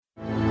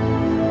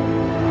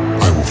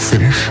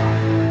finish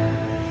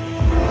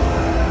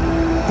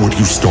what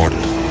you started.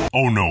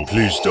 Oh no,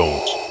 please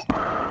don't.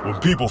 When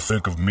people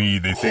think of me,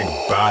 they think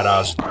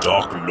badass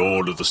Dark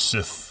Lord of the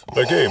Sith.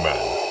 Like, hey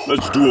man,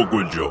 let's do a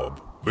good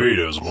job.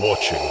 Vader's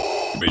watching.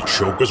 He may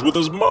choke us with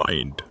his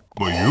mind.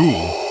 But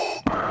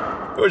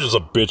you're just a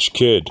bitch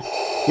kid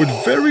with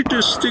very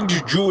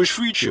distinct Jewish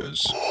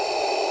features.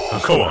 Now,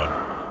 come on.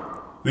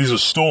 These are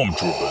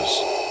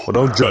stormtroopers. But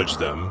don't judge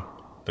them.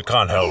 They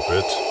can't help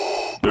it.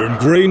 They're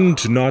ingrained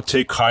to not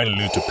take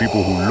kindly to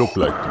people who look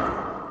like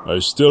you. I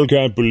still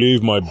can't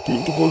believe my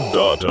beautiful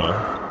daughter,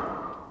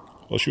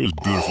 well, she was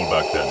beautiful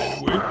back then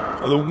anyway,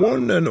 and the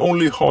one and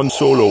only Han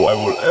Solo I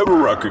will ever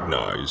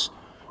recognize,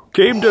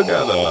 came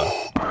together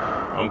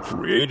and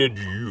created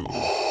you.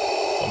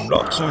 I'm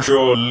not so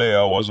sure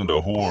Leia wasn't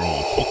a whore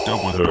who hooked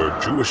up with her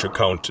Jewish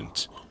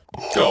accountant.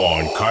 Go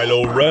on,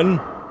 Kylo Ren.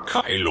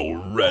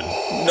 Kylo Ren.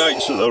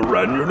 Knights of the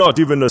Ren, you're not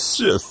even a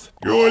Sith.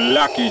 You're a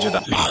lackey to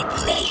the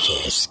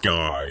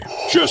sky.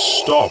 Just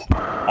stop.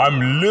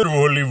 I'm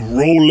literally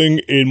rolling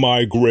in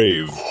my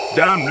grave.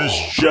 Damn this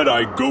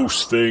Jedi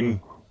ghost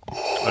thing.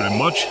 I'm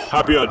much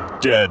happier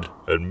dead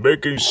and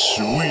making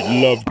sweet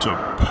love to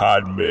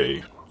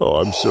Padme.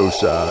 Oh, I'm so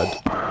sad.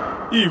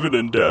 Even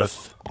in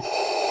death.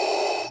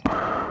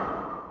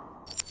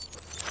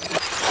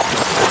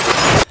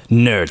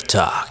 Nerd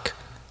talk.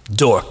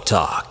 Dork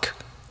talk.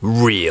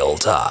 Real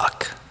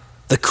talk.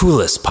 The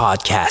coolest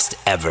podcast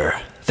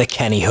ever. The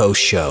Kenny Ho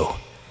Show.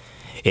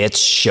 It's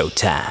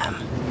showtime.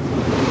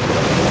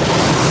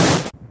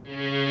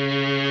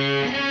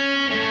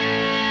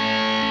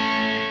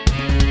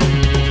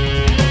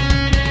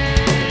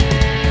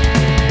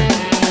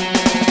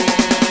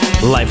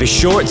 Life is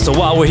short, so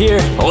while we're here,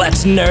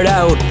 let's nerd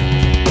out.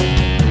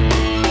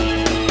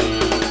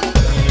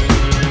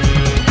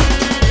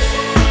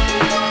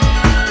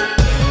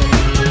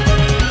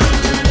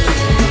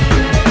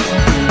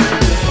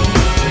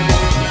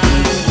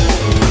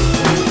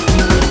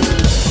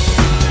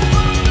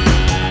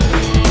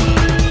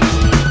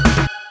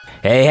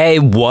 Hey,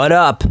 what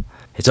up?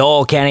 It's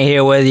all Kenny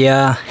here with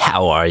ya.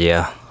 How are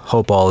ya?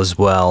 Hope all is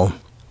well.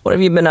 What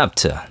have you been up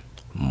to?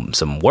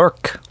 Some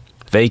work?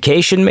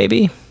 Vacation,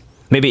 maybe?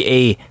 Maybe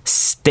a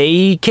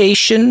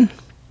staycation?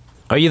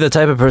 Are you the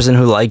type of person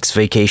who likes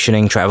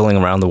vacationing, traveling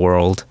around the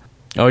world?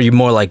 Or are you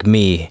more like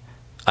me,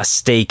 a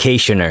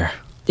staycationer?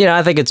 You know,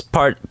 I think it's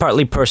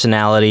partly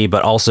personality,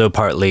 but also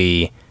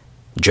partly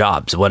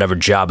jobs, whatever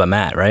job I'm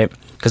at, right?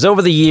 Because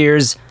over the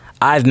years,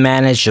 I've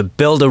managed to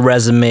build a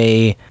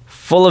resume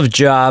full of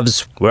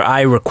jobs where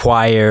I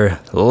require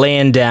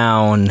laying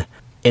down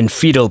in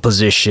fetal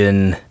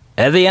position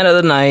at the end of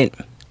the night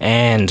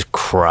and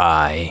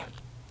cry.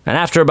 And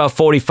after about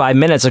 45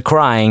 minutes of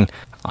crying,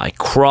 I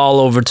crawl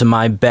over to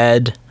my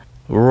bed,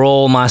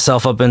 roll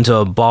myself up into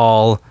a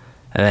ball,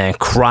 and then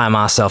cry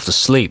myself to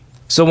sleep.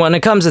 So when it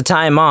comes to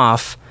time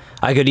off,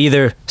 I could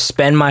either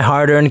spend my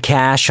hard-earned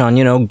cash on,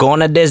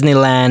 going to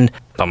Disneyland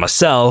by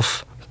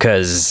myself,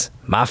 because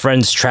my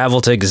friends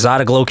travel to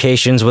exotic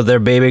locations with their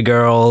baby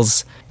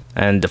girls,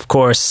 and of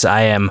course,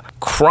 I am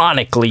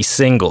chronically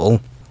single.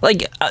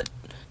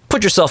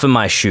 Put yourself in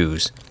my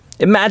shoes.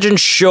 Imagine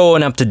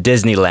showing up to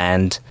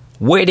Disneyland,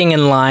 waiting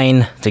in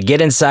line to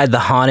get inside the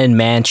haunted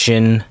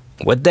mansion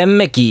with them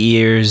Mickey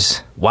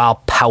ears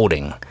while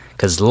pouting,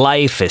 because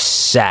life is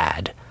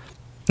sad.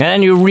 And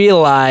then you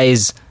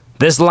realize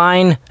this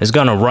line is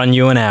gonna run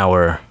you an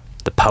hour.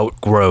 The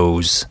pout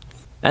grows.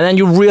 And then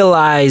you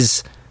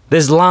realize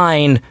this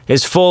line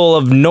is full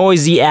of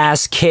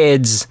noisy-ass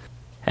kids,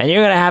 and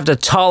you're gonna have to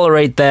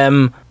tolerate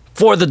them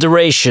for the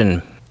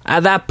duration.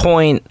 At that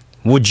point,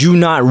 would you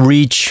not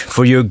reach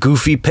for your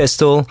goofy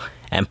pistol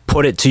and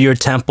put it to your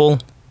temple?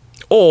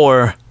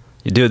 Or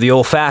you do it the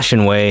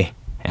old-fashioned way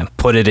and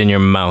put it in your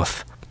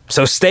mouth.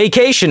 So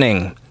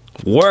staycationing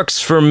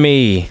works for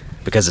me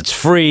because it's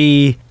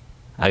free.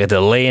 I get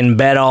to lay in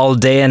bed all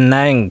day and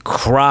night and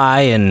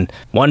cry and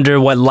wonder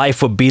what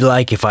life would be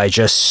like if I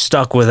just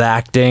stuck with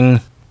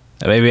acting.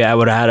 Maybe I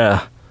would have had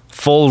a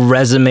full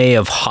resume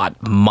of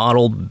hot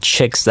model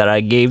chicks that I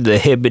gave the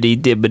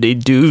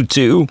hibbity-dibbity-doo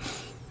to.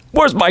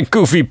 Where's my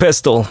goofy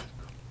pistol?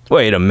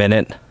 Wait a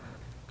minute.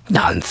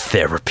 Not in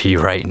therapy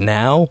right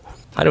now.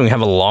 I don't even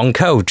have a long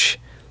couch.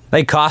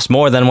 They cost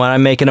more than what I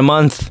make in a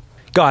month.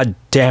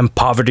 Goddamn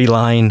poverty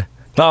line.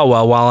 Oh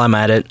well, while I'm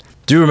at it,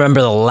 do you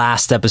remember the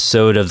last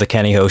episode of the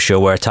Kenny Ho Show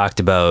where I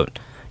talked about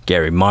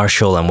Gary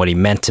Marshall and what he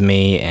meant to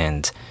me,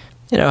 and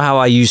how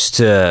I used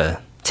to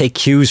take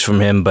cues from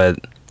him, but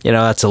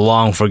that's a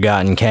long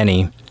forgotten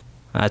Kenny.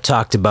 I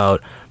talked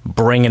about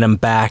bringing him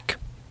back,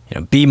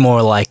 be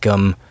more like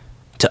him,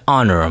 to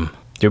honor him.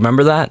 Do you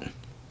remember that?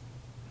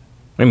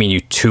 I mean,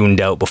 you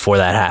tuned out before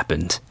that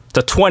happened. It's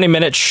a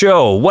 20-minute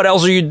show. What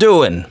else are you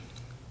doing?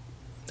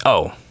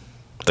 Oh,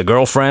 the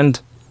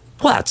girlfriend?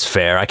 Well, that's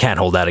fair. I can't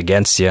hold that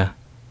against you.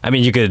 I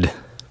mean, you could...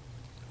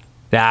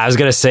 Yeah, I was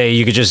going to say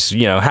you could just,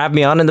 have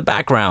me on in the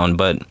background,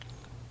 but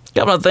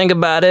come to think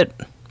about it,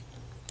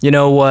 you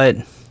know what?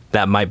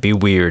 That might be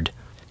weird.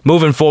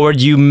 Moving forward,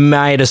 you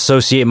might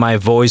associate my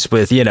voice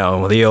with,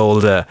 the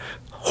old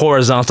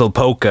horizontal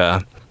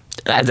polka.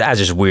 That's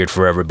just weird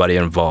for everybody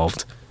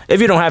involved. If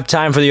you don't have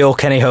time for the old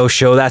Kenny Ho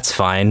show, that's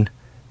fine.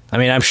 I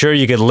mean, I'm sure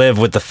you could live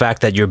with the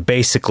fact that you're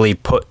basically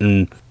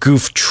putting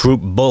goof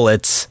troop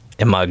bullets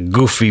in my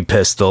goofy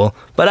pistol,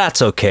 but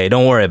that's okay,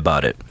 don't worry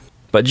about it.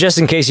 But just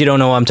in case you don't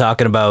know what I'm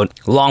talking about,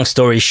 long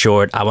story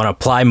short, I want to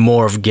apply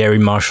more of Gary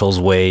Marshall's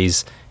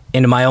ways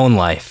into my own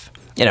life.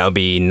 You know,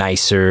 be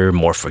nicer,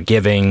 more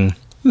forgiving,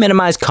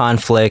 minimize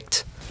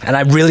conflict. And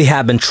I really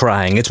have been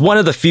trying. It's one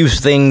of the few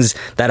things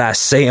that I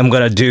say I'm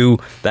going to do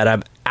that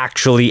I'm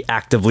actually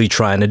actively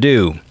trying to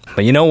do.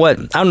 But you know what?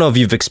 I don't know if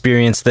you've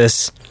experienced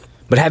this,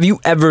 but have you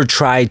ever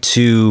tried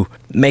to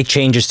make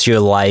changes to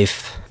your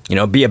life? You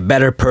know, be a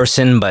better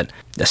person, but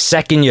the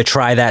second you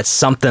try that,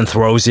 something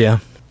throws you.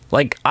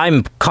 Like,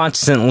 I'm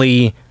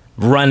constantly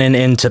running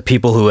into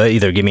people who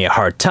either give me a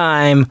hard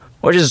time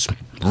or just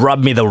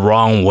rub me the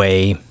wrong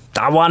way.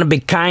 I want to be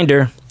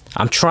kinder.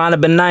 I'm trying to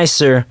be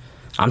nicer.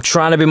 I'm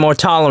trying to be more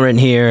tolerant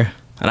here.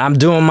 And I'm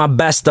doing my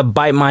best to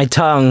bite my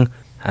tongue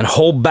and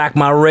hold back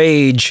my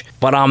rage.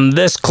 But I'm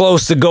this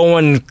close to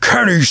going,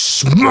 Kenny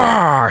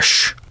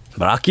Smash!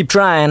 But I'll keep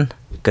trying.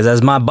 Because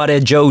as my buddy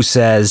Joe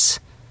says,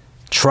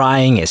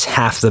 trying is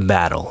half the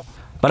battle.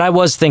 But I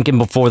was thinking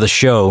before the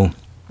show,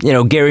 you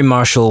know, Gary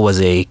Marshall was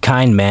a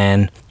kind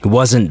man who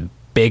wasn't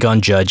big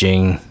on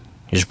judging.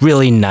 He was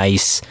really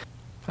nice.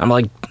 I'm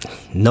like,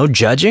 no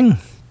judging?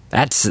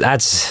 That's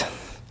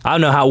I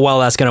don't know how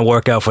well that's going to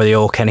work out for the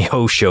old Kenny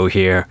Ho show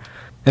here.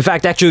 In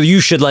fact, actually, you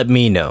should let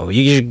me know.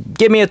 You should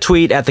give me a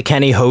tweet at the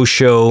Kenny Ho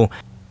show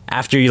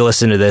after you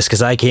listen to this,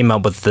 because I came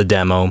up with the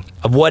demo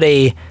of what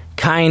a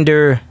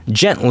kinder,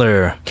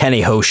 gentler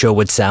Kenny Ho show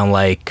would sound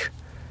like.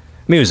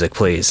 Music,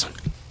 please.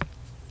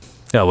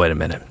 Oh, wait a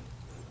minute.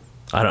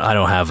 I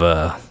don't have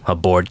a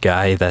board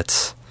guy.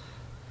 That's,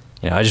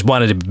 you know, I just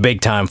wanted to be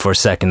big time for a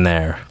second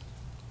there.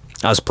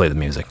 I'll just play the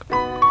music.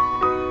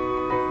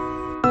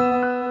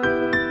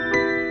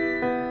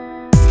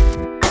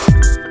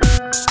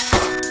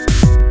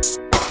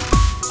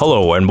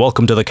 Hello and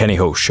welcome to the Kenny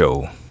Ho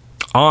Show.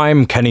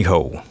 I'm Kenny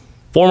Ho.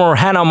 Former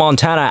Hannah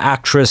Montana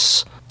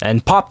actress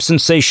and pop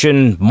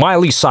sensation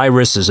Miley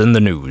Cyrus is in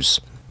the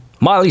news.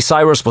 Miley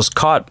Cyrus was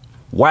caught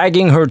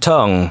wagging her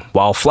tongue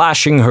while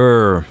flashing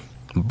her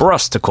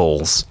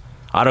breasticles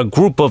at a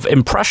group of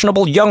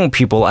impressionable young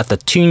people at the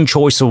Teen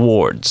Choice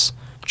Awards.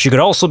 She could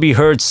also be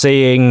heard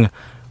saying,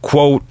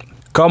 quote,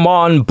 "Come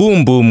on,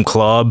 Boom Boom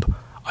Club,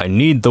 I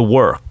need the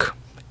work,"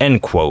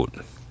 end quote.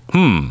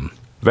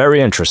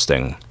 Very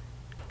interesting.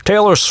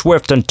 Taylor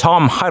Swift and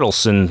Tom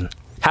Hiddleston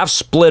have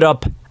split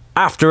up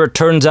after it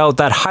turns out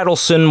that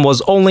Hiddleston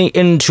was only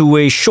into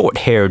a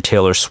short-haired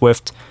Taylor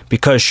Swift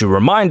because she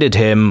reminded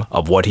him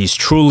of what he's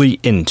truly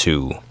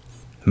into.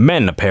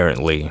 Men,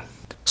 apparently.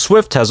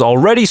 Swift has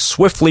already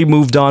swiftly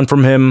moved on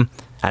from him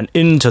and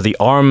into the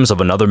arms of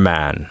another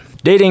man,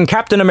 dating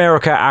Captain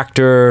America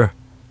actor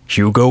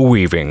Hugo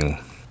Weaving,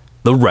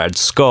 the Red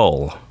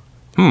Skull.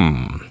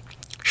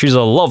 She's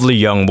a lovely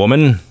young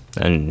woman,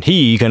 and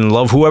he can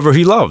love whoever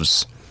he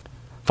loves.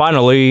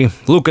 Finally,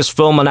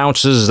 Lucasfilm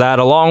announces that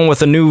along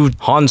with a new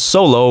Han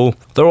Solo,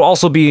 there will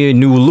also be a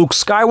new Luke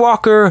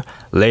Skywalker,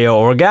 Leia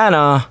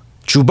Organa,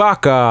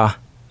 Chewbacca,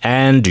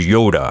 and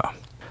Yoda.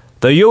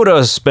 The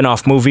Yoda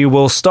spin-off movie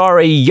will star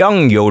a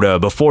young Yoda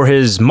before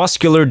his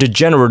muscular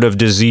degenerative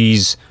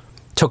disease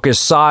took his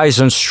size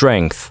and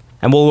strength,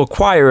 and will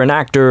require an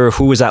actor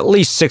who is at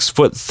least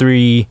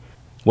 6'3"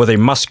 with a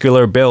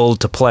muscular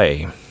build to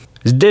play.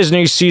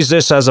 Disney sees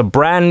this as a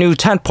brand new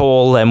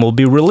tentpole and will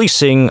be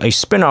releasing a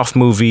spin-off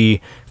movie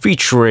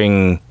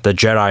featuring the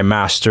Jedi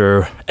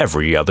Master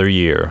every other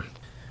year.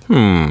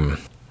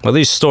 Well,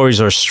 these stories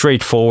are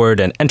straightforward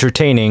and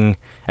entertaining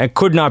and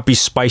could not be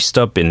spiced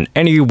up in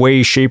any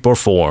way, shape, or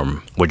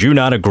form. Would you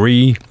not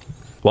agree?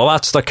 Well,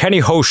 that's the Kenny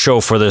Ho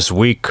Show for this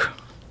week.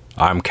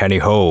 I'm Kenny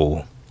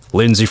Ho.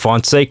 Lindsay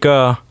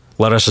Fonseca,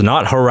 let us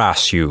not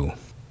harass you.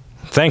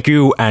 Thank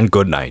you and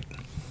good night.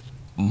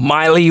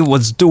 Miley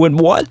was doing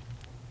what?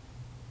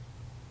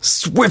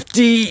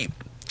 Swiftie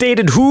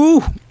dated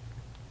who?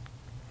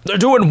 They're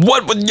doing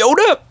what with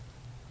Yoda?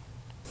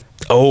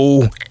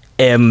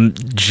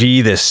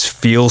 OMG, this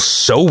feels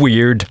so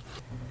weird.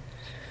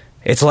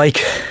 It's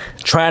like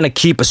trying to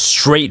keep a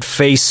straight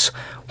face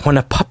when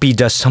a puppy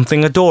does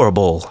something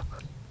adorable.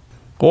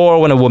 Or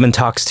when a woman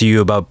talks to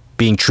you about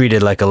being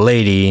treated like a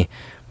lady,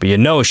 but you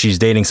know she's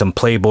dating some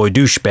playboy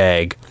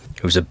douchebag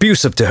who's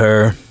abusive to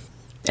her,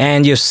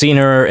 and you've seen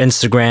her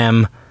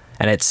Instagram,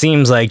 and it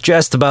seems like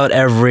just about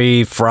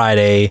every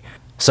Friday,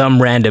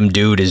 some random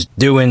dude is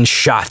doing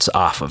shots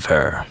off of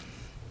her.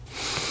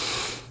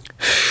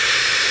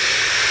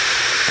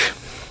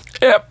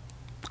 Yep,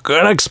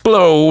 gonna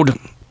explode.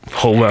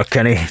 Hold up,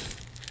 Kenny.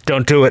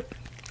 Don't do it.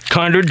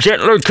 Kinder,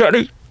 gentler,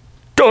 Kenny.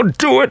 Don't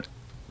do it.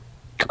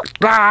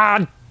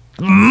 Ah,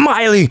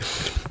 Miley,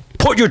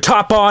 put your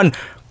top on.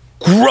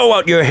 Grow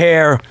out your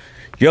hair.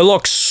 You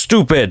look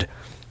stupid.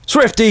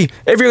 Swiftie,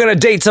 if you're gonna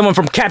date someone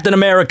from Captain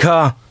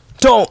America,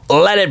 don't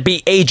let it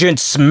be Agent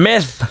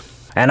Smith.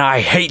 And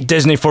I hate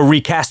Disney for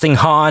recasting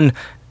Han.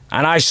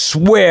 And I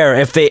swear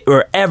if they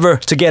were ever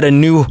to get a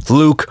new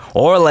Luke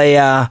or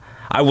Leia,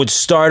 I would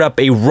start up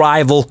a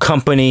rival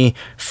company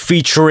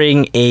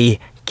featuring a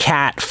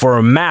cat for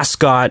a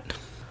mascot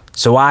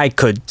so I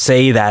could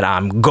say that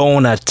I'm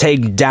gonna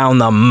take down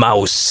the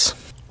mouse.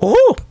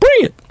 Oh,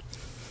 bring it!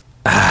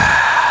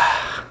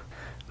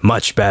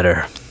 Much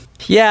better.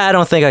 Yeah, I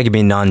don't think I can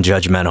be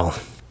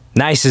non-judgmental.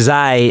 Nice as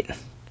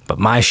but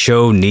my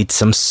show needs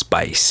some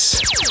spice.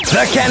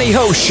 The Kenny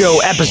Ho Show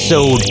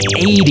episode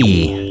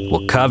 80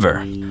 will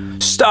cover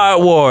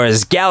Star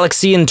Wars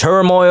Galaxy in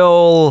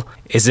Turmoil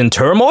is in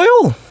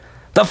turmoil?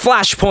 The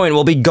Flashpoint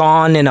will be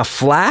gone in a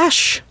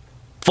flash?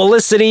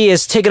 Felicity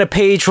is taking a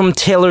page from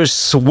Taylor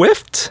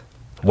Swift?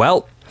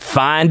 Well,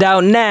 find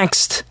out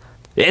next.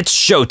 It's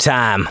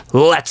showtime.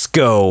 Let's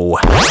go.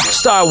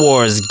 Star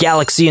Wars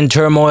Galaxy in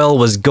Turmoil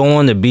was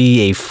going to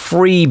be a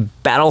free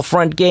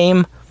Battlefront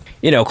game.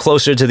 You know,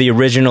 closer to the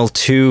original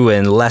 2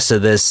 and less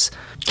of this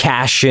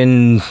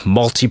cash-in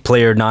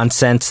multiplayer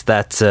nonsense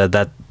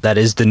that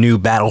is the new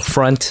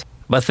Battlefront.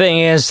 But thing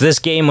is, this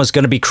game was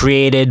going to be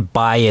created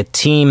by a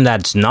team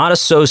that's not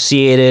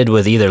associated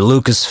with either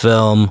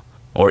Lucasfilm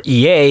or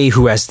EA,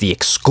 who has the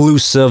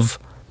exclusive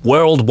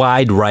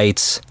worldwide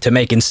rights to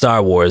making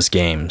Star Wars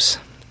games.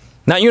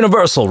 Not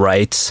universal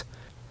rights.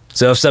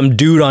 So if some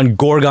dude on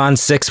Gorgon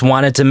 6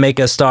 wanted to make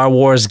a Star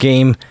Wars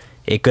game,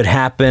 it could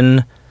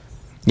happen.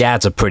 Yeah,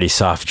 it's a pretty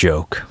soft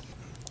joke.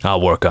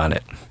 I'll work on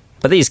it.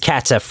 But these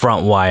cats at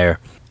Frontwire,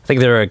 I think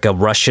they're like a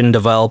Russian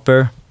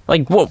developer.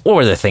 Like, what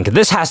were they thinking?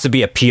 This has to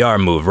be a PR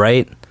move,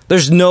 right?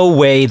 There's no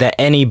way that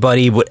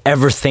anybody would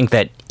ever think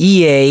that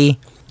EA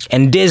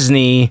and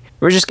Disney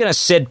were just gonna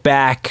sit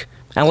back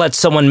and let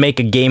someone make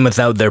a game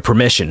without their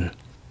permission.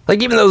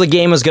 Like, even though the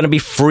game was gonna be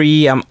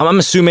free, I'm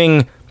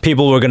assuming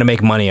people were gonna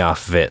make money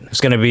off of it.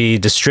 It's gonna be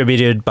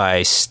distributed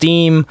by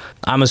Steam.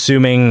 I'm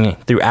assuming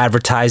through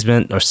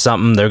advertisement or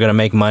something, they're gonna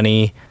make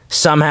money.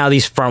 Somehow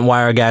these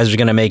Frontwire guys are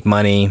gonna make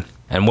money.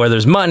 And where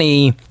there's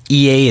money,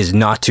 EA is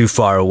not too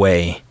far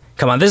away.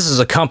 Come on, this is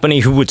a company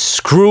who would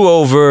screw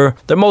over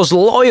their most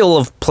loyal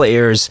of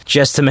players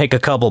just to make a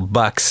couple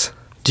bucks.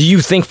 Do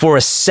you think for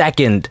a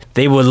second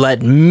they would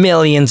let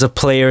millions of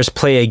players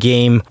play a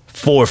game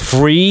for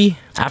free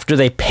after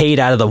they paid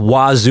out of the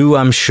wazoo,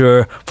 I'm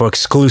sure, for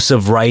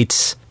exclusive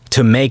rights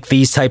to make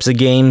these types of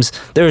games?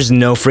 There's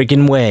no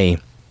freaking way.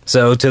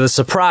 So to the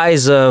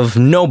surprise of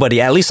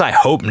nobody, at least I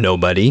hope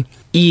nobody,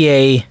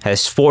 EA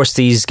has forced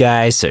these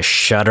guys to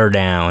shut her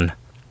down.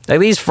 Like,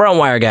 these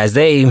Frontwire guys,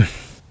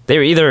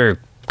 they're either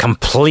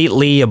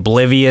completely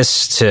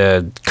oblivious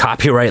to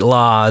copyright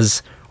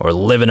laws or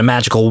live in a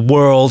magical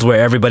world where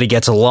everybody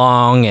gets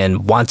along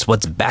and wants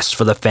what's best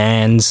for the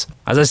fans.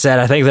 As I said,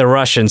 I think they're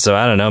Russian, so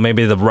I don't know,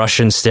 maybe the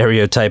Russian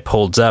stereotype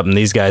holds up and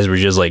these guys were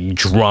just like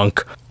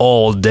drunk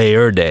all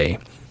day.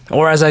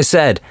 Or as I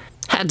said,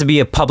 had to be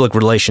a public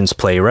relations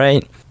play,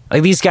 right?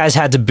 Like, these guys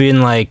had to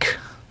been like,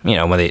 you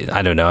know,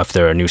 I don't know if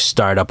they're a new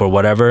startup or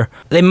whatever.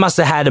 They must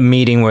have had a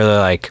meeting where they're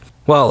like,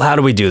 well, how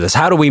do we do this?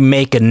 How do we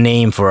make a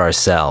name for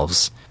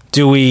ourselves?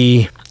 Do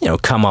we,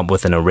 come up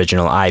with an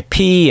original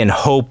IP and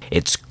hope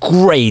it's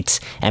great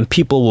and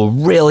people will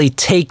really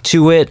take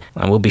to it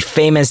and we'll be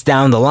famous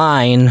down the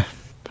line?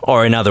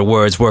 Or in other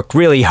words, work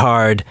really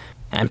hard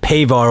and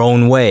pave our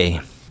own way?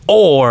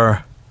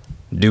 Or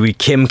do we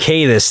Kim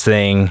K this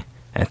thing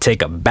and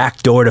take a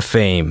backdoor to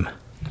fame?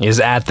 You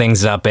just add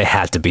things up, it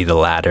had to be the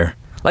latter.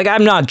 Like,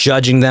 I'm not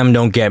judging them,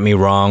 don't get me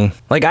wrong.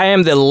 Like, I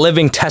am the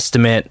living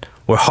testament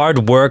where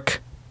hard work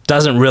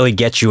doesn't really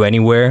get you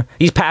anywhere.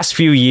 These past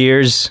few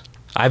years,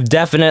 I've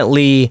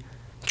definitely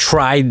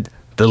tried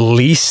the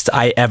least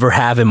I ever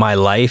have in my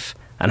life,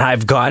 and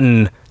I've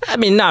gotten,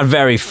 not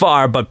very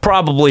far, but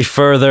probably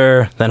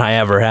further than I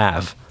ever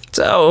have.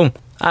 So,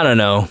 I don't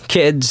know,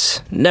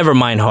 kids, never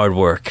mind hard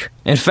work.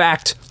 In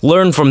fact,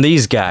 learn from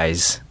these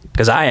guys,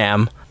 because I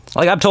am.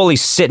 Like, I'm totally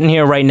sitting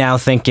here right now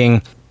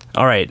thinking,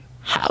 alright,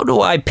 how do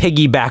I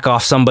piggyback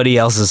off somebody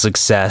else's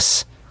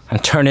success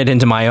and turn it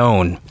into my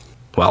own?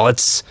 Well,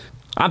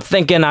 I'm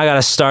thinking I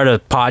gotta start a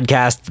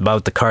podcast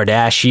about the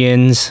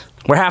Kardashians,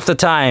 where half the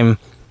time,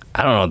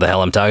 I don't know what the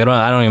hell I'm talking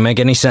about, I don't even make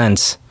any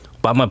sense.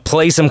 But I'm gonna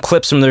play some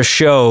clips from their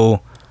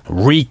show,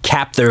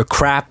 recap their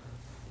crap,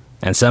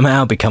 and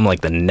somehow become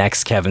like the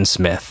next Kevin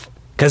Smith.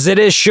 Cause it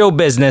is show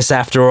business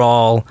after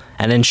all,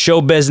 and in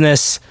show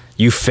business,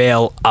 you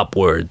fail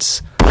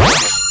upwards.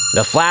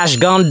 The Flash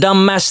gone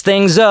dumb mess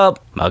things up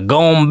by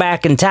going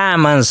back in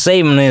time and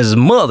saving his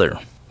mother,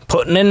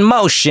 putting in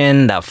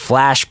motion the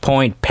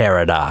Flashpoint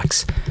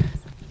paradox.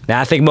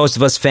 Now, I think most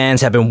of us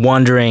fans have been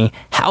wondering,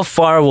 how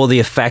far will the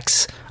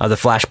effects of the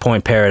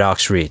Flashpoint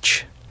paradox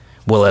reach?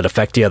 Will it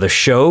affect the other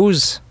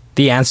shows?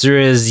 The answer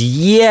is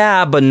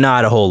yeah, but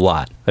not a whole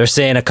lot. They're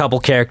saying a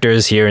couple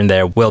characters here and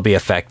there will be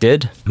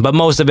affected, but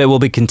most of it will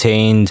be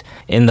contained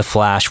in the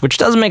Flash, which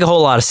doesn't make a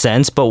whole lot of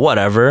sense, but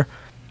whatever.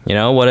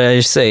 What did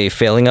I say?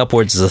 Failing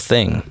upwards is a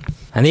thing.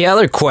 And the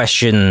other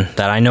question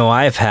that I know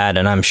I've had,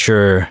 and I'm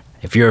sure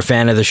if you're a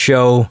fan of the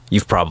show,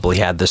 you've probably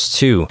had this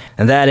too,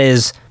 and that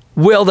is,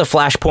 Will the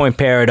Flashpoint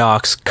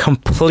paradox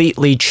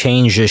completely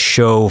change this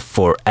show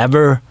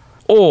forever?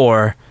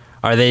 Or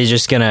are they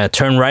just gonna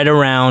turn right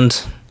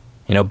around,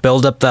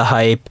 build up the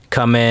hype,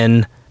 come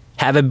in,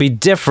 have it be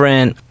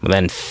different,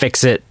 then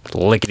fix it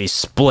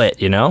lickety-split,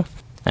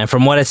 And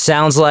from what it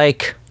sounds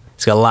like,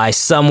 it's gonna lie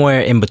somewhere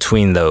in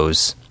between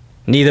those.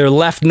 Neither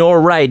left nor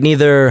right,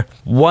 neither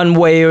one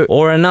way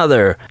or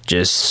another,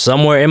 just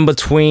somewhere in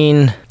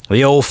between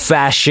the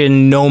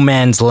old-fashioned no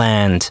man's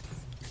land.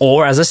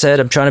 Or, as I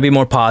said, I'm trying to be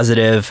more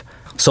positive,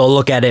 so I'll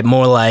look at it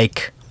more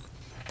like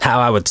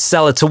how I would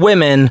sell it to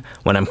women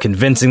when I'm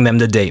convincing them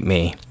to date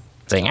me.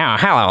 Saying, oh,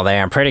 hello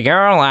there, pretty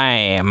girl.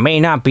 I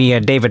may not be a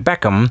David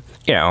Beckham,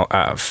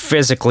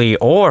 physically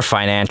or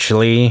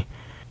financially,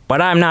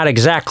 but I'm not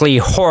exactly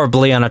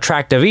horribly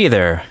unattractive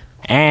either,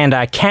 and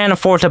I can't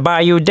afford to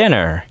buy you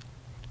dinner.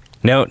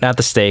 No, not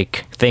the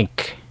steak.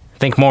 Think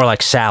more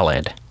like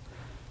salad.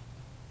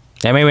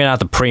 Yeah, maybe not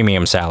the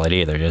premium salad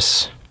either,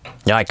 just...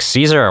 You like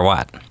Caesar or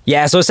what?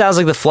 Yeah, so it sounds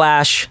like The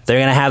Flash, they're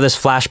going to have this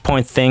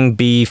Flashpoint thing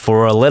be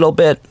for a little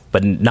bit,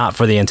 but not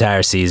for the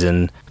entire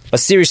season. But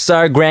series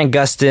star Grant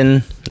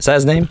Gustin, is that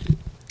his name?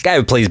 Guy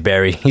who plays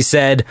Barry, he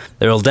said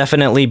there will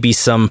definitely be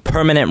some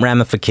permanent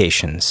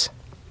ramifications.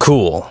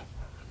 Cool.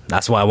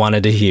 That's what I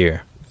wanted to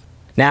hear.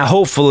 Now,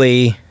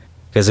 hopefully,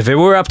 because if it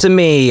were up to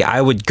me,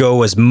 I would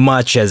go as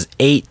much as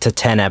 8 to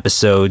 10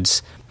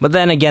 episodes. But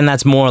then again,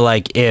 that's more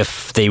like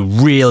if they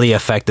really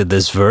affected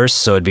this verse,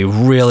 so it'd be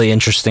really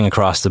interesting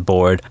across the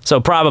board. So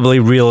probably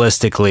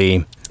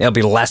realistically, it'll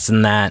be less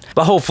than that.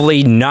 But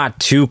hopefully not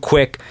too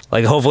quick.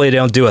 Like hopefully they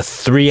don't do a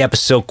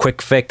 3-episode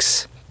quick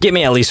fix. Give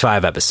me at least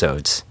 5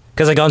 episodes.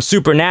 Because like on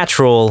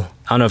Supernatural,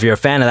 I don't know if you're a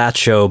fan of that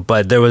show,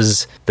 but there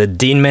was the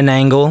Demon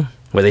angle,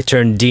 where they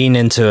turned Dean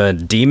into a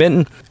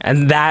demon.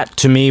 And that,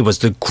 to me, was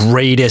the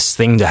greatest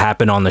thing to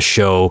happen on the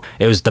show.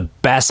 It was the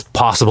best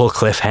possible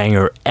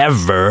cliffhanger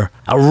ever.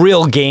 A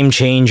real game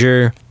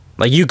changer.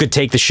 Like, you could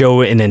take the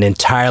show in an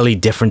entirely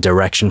different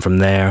direction from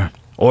there.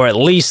 Or at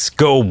least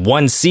go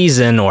one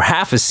season or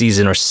half a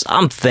season or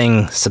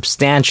something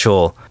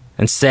substantial.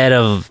 Instead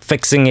of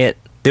fixing it,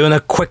 doing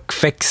a quick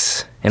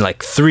fix in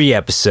like 3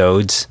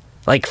 episodes.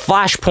 Like,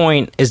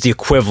 Flashpoint is the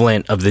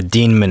equivalent of the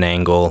Demon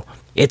angle.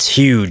 It's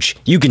huge.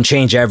 You can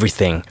change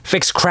everything.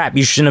 Fix crap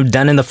you shouldn't have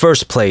done in the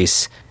first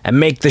place. And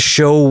make the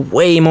show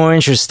way more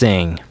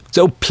interesting.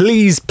 So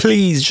please,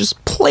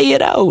 just play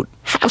it out.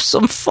 Have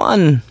some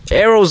fun.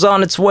 Arrow's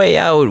on its way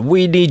out.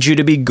 We need you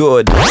to be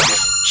good.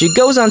 She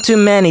goes on too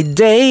many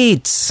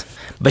dates,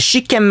 but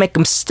she can make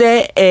them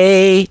stay.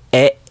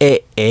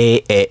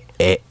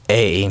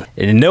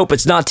 Nope,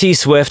 it's not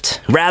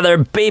T-Swift. Rather,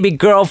 baby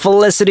girl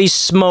Felicity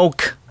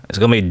Smoak is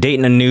gonna be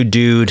dating a new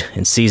dude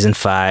in season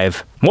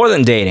 5. More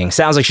than dating,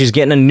 sounds like she's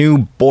getting a new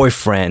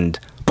boyfriend.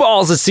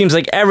 Balls, it seems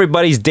like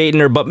everybody's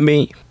dating her but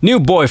me. New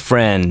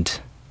boyfriend.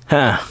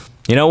 Huh.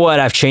 You know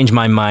what? I've changed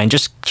my mind.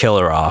 Just kill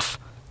her off.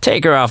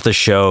 Take her off the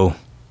show.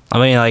 I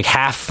mean, like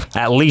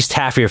at least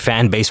half your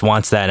fan base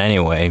wants that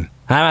anyway.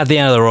 I'm at the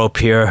end of the rope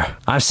here.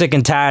 I'm sick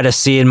and tired of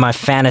seeing my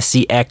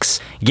fantasy ex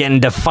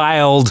getting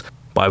defiled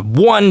by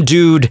one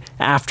dude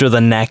after the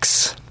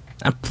next.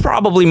 And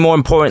probably more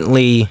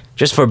importantly,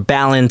 just for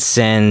balance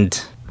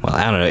and,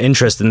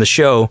 interest in the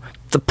show,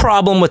 the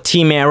problem with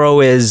Team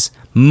Arrow is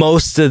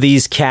most of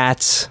these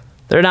cats,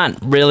 they're not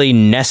really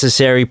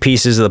necessary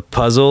pieces of the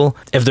puzzle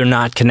if they're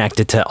not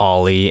connected to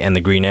Ollie and the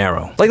Green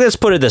Arrow. Like, let's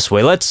put it this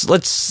way. Let's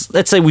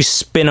say we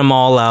spin them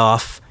all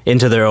off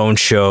into their own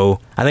show.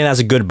 I think that's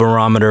a good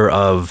barometer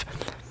of,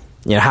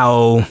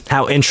 how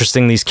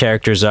interesting these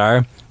characters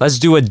are. Let's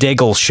do a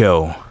Diggle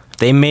show. If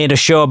they made a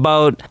show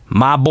about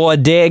my boy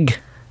Dig,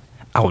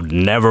 I would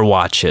never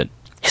watch it.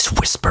 His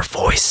whisper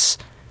voice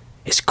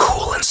is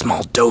cool in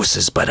small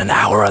doses, but an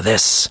hour of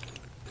this,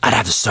 I'd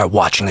have to start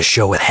watching the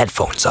show with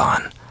headphones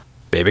on.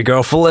 Baby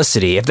girl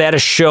Felicity, if they had a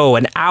show,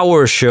 an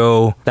hour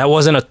show, that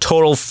wasn't a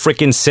total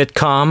freaking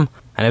sitcom,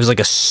 and it was like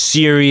a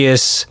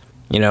serious,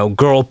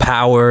 girl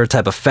power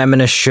type of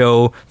feminist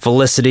show,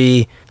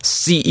 Felicity,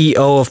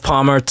 CEO of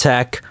Palmer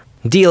Tech,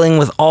 dealing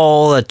with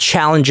all the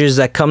challenges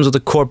that comes with the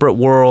corporate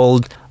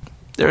world,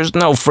 there's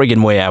no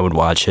friggin' way I would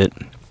watch it.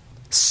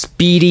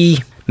 Speedy,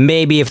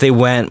 maybe if they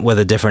went with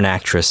a different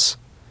actress.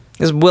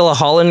 This Willa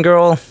Holland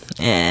girl,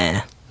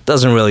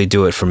 doesn't really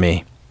do it for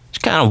me.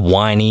 She's kind of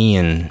whiny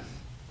and...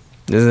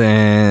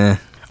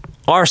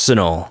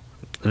 Arsenal.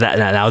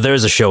 Now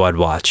there's a show I'd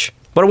watch.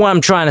 But what I'm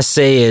trying to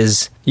say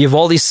is, you have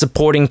all these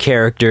supporting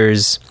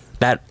characters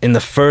that in the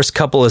first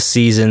couple of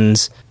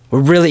seasons were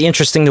really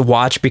interesting to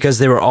watch because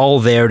they were all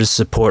there to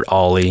support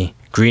Ollie,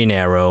 Green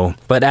Arrow.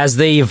 But as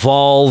they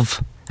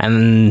evolve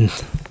and...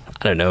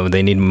 I don't know,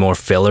 they need more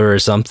filler or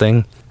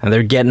something. And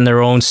they're getting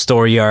their own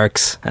story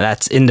arcs. And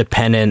that's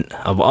independent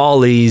of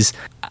Ollie's.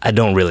 I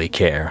don't really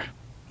care.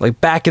 Like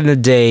back in the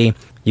day,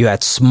 you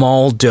had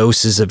small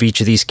doses of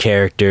each of these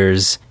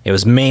characters. It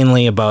was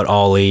mainly about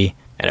Ollie.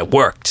 And it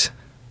worked.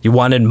 You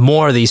wanted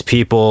more of these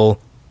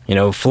people.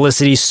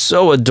 Felicity's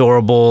so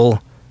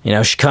adorable.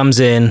 She comes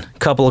in, a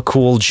couple of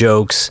cool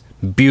jokes.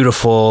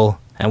 Beautiful.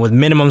 and with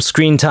minimum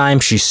screen time,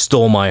 she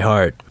stole my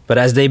heart. But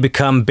as they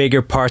become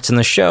bigger parts in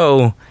the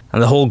show,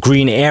 and the whole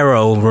Green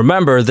Arrow,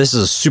 remember, this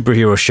is a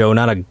superhero show,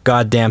 not a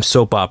goddamn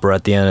soap opera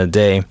at the end of the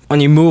day.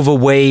 When you move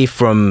away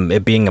from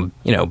it being,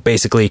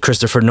 basically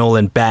Christopher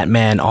Nolan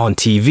Batman on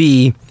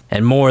TV,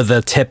 and more of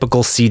the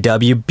typical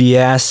CW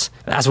BS,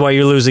 that's why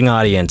you're losing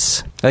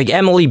audience. Like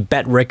Emily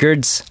Bett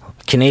Rickards,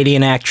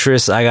 Canadian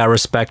actress, I got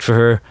respect for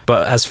her,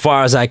 but as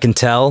far as I can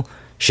tell,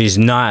 she's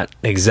not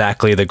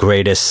exactly the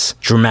greatest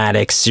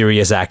dramatic,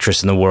 serious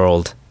actress in the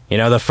world.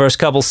 The first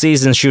couple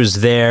seasons she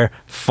was there,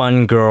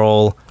 fun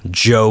girl,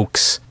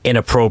 jokes,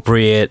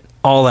 inappropriate,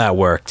 all that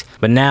worked.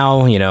 But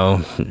now,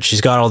 she's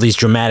got all these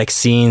dramatic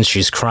scenes,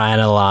 she's crying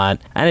a lot,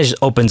 and it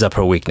just opens up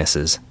her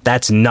weaknesses.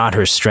 That's not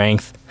her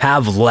strength.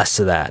 Have less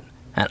of that.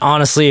 And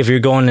honestly, if you're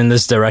going in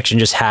this direction,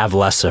 just have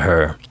less of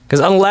her. Because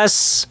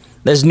unless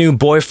this new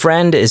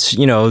boyfriend is,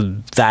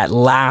 that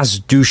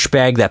last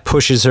douchebag that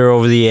pushes her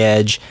over the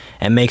edge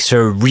and makes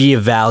her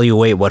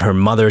reevaluate what her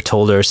mother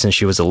told her since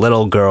she was a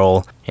little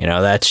girl,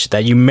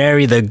 that you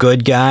marry the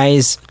good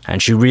guys,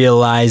 and she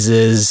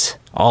realizes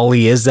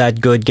Ollie is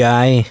that good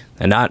guy,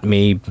 and not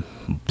me,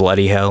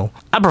 bloody hell.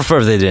 I prefer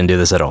if they didn't do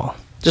this at all.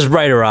 Just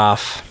write her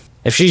off.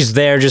 If she's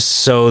there just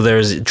so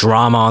there's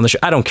drama on the show,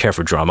 I don't care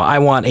for drama. I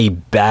want a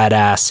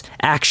badass,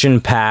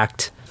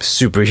 action-packed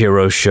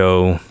superhero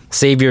show.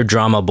 Save your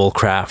drama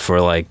bullcrap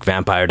for like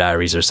Vampire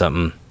Diaries or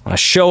something. On a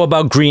show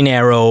about Green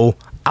Arrow,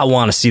 I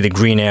want to see the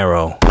Green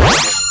Arrow.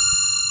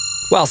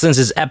 Well, since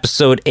it's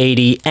episode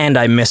 80 and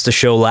I missed a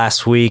show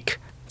last week,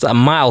 it's a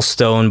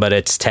milestone, but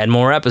it's 10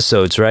 more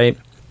episodes, right?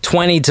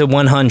 20 to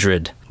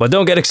 100. But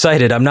don't get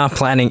excited, I'm not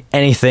planning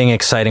anything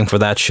exciting for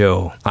that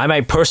show. I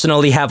might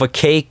personally have a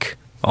cake.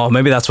 Oh,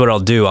 maybe that's what I'll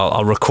do.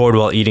 I'll record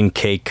while eating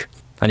cake.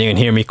 And you can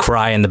hear me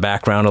cry in the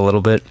background a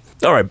little bit.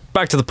 Alright,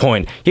 back to the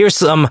point. Here's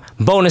some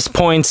bonus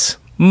points,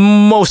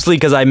 mostly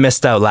because I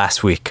missed out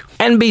last week.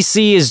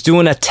 NBC is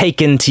doing a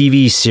Taken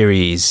TV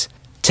series.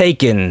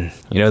 Taken,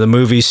 the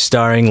movie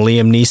starring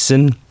Liam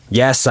Neeson?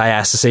 Yes, I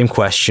asked the same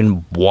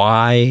question.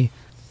 Why?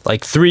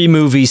 Like 3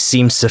 movies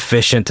seem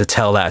sufficient to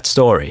tell that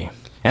story.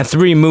 And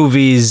 3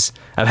 movies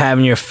of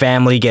having your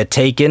family get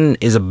taken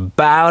is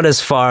about as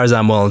far as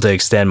I'm willing to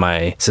extend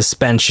my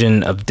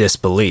suspension of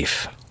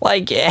disbelief.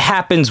 Like, it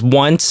happens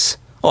once.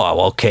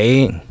 Oh,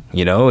 okay.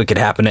 It could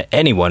happen to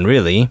anyone,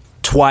 really.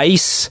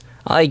 Twice.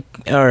 Like,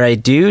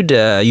 alright, dude,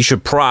 you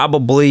should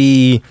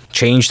probably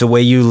change the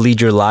way you lead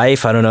your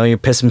life. I don't know, you're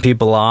pissing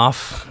people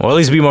off. Or at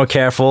least be more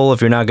careful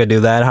if you're not gonna do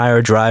that. Hire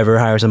a driver,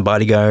 hire some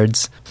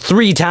bodyguards.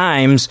 3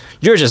 times,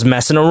 you're just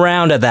messing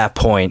around at that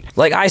point.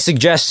 Like, I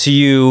suggest to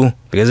you,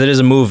 because it is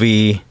a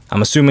movie,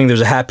 I'm assuming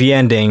there's a happy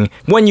ending,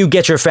 when you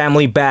get your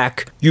family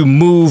back, you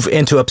move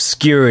into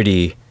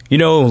obscurity.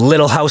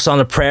 Little House on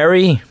the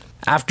Prairie?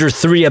 After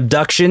 3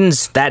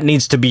 abductions, that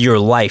needs to be your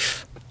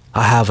life.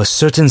 I have a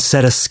certain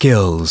set of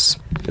skills.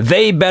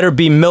 They better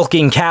be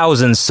milking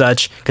cows and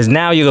such, because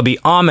now you'll be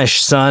Amish,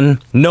 son.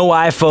 No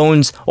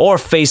iPhones, or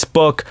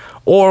Facebook,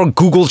 or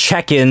Google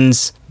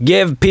check-ins.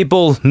 Give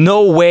people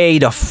no way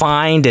to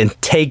find and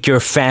take your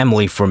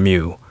family from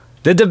you.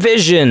 The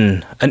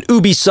Division, an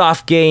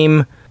Ubisoft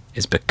game,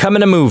 is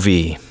becoming a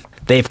movie.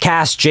 They've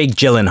cast Jake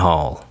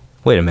Gyllenhaal.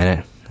 Wait a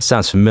minute, that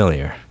sounds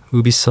familiar.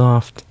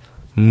 Ubisoft,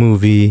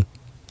 movie,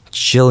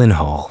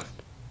 Gyllenhaal.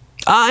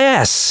 Ah,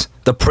 yes!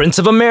 The Prince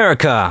of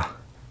America!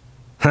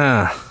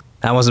 That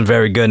wasn't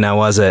very good now,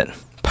 was it?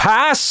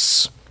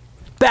 Pass!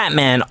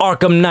 Batman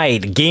Arkham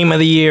Knight Game of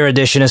the Year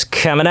edition is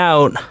coming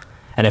out.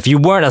 And if you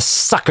weren't a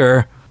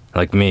sucker,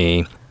 like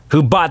me,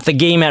 who bought the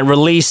game at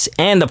release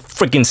and the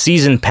freaking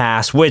season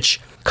pass, which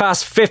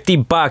cost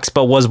 $50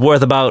 but was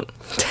worth about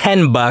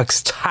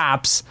 $10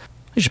 tops,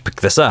 you should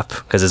pick this up,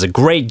 because it's a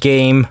great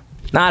game.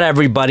 Not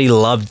everybody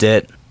loved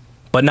it,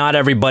 but not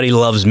everybody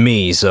loves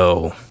me,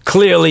 so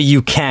clearly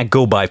you can't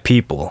go by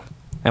people.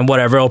 And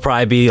whatever, it'll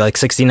probably be like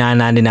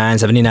 $69.99,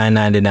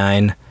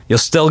 $79.99. You'll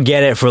still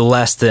get it for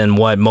less than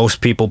what most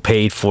people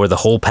paid for the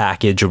whole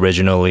package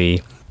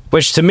originally,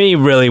 which to me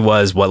really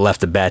was what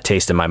left a bad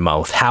taste in my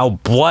mouth, how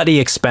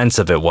bloody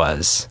expensive it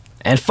was.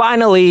 And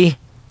finally,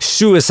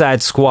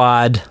 Suicide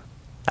Squad.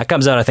 That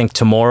comes out, I think,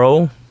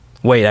 tomorrow.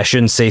 Wait, I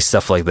shouldn't say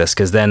stuff like this,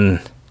 because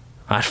then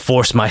I'd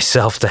force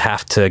myself to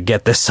have to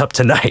get this up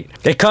tonight.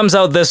 It comes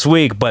out this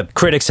week, but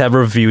critics have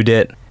reviewed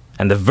it,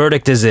 and the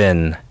verdict is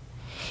in.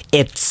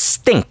 It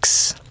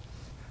stinks.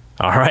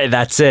 Alright,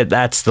 that's it.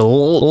 That's the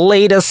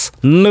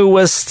latest,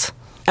 newest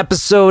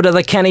episode of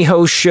the Kenny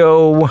Ho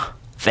Show.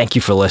 Thank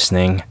you for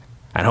listening.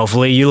 And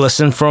hopefully you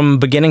listen from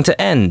beginning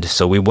to end,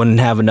 so we wouldn't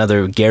have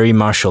another Gary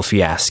Marshall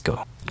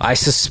fiasco. I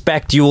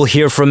suspect you will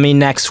hear from me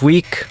next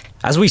week,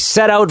 as we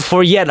set out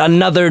for yet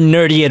another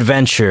nerdy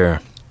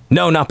adventure.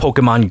 No, not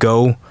Pokemon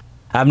Go.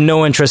 I have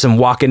no interest in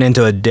walking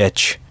into a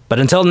ditch. But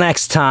until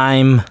next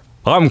time,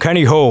 I'm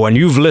Kenny Ho, and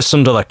you've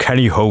listened to the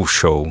Kenny Ho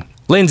Show.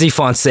 Lindsay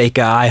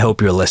Fonseca, I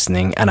hope you're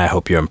listening, and I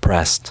hope you're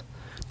impressed.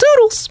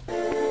 Toodles!